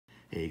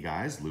Hey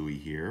guys, Louie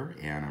here,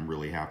 and I'm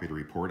really happy to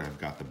report I've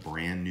got the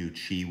brand new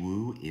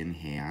Chiwoo in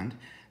hand.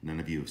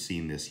 None of you have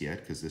seen this yet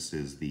because this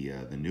is the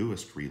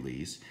newest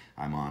release.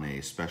 I'm on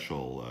a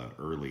special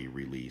early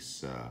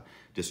release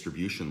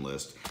distribution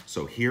list.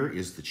 So here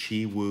is the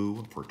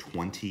Chiwoo for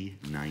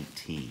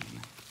 2019.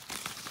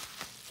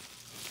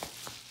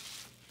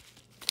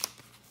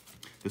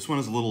 This one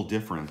is a little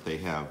different.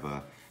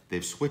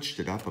 They've switched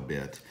it up a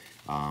bit.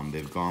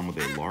 They've gone with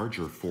a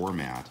larger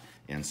format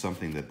and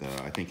something that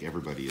I think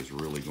everybody is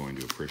really going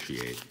to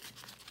appreciate.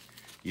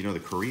 You know, the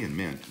Korean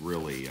Mint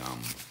really,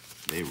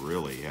 they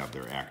really have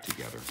their act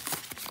together.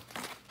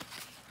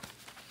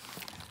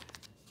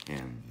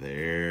 And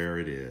there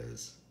it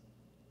is.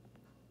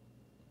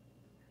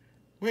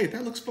 Wait,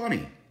 that looks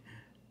funny.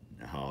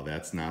 No,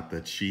 that's not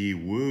the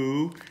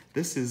Chiwoo.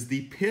 This is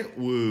the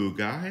Pitwoo,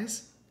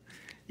 guys.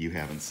 You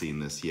haven't seen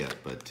this yet,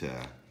 but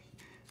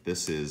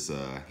this is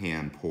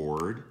hand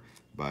poured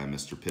by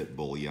Mr. Pit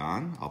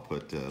Bullion. I'll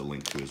put a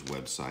link to his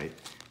website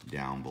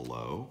down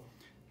below.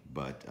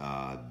 But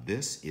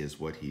this is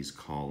what he's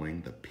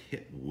calling the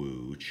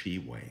Pitwoo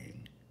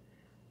Chiwang.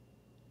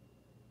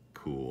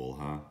 Cool,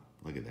 huh?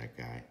 Look at that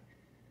guy.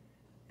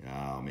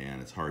 Oh man,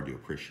 it's hard to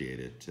appreciate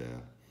it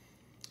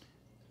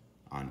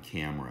on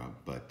camera,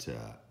 but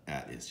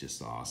that is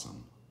just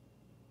awesome.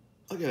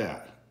 Look at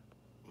that.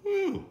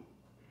 Woo!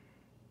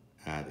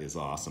 That is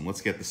awesome.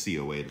 Let's get the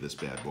COA to this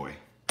bad boy.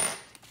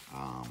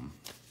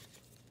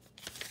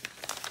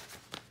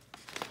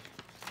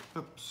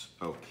 Oops,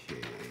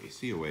 okay,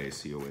 COA.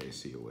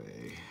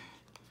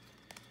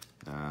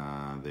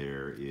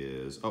 There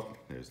is, oh,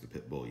 there's the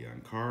Pit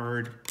Bullion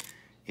card.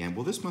 And,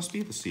 well, this must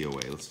be the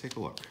COA. Let's take a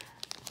look.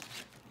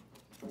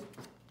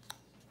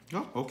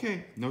 Oh,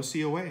 okay, no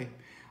COA.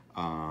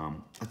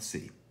 Let's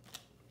see.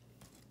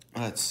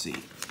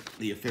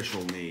 The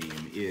official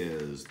name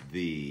is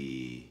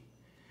the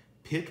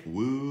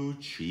Pitwoo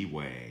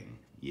Chiwang.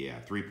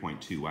 Yeah,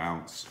 3.2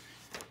 ounce,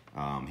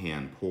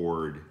 hand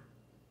poured.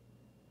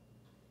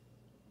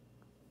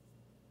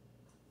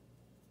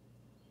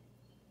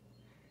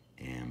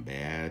 And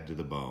bad to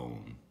the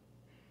bone.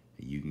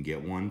 You can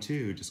get one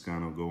too. Just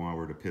gonna go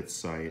over to Pit's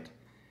site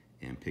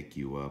and pick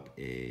you up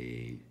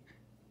a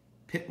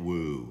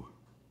Pitwoo.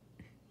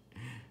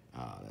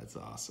 Ah, that's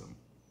awesome.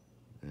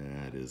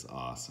 That is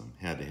awesome.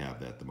 Had to have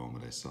that the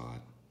moment I saw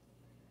it.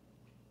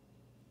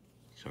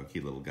 Chunky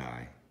little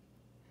guy.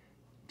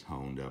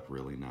 Toned up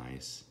really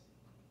nice.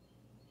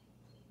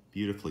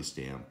 Beautifully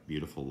stamped,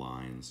 beautiful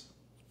lines.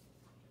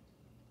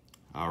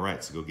 All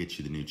right, so go get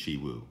you the new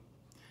Chiwoo.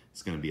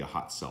 It's going to be a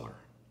hot seller.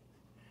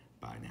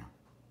 Bye now.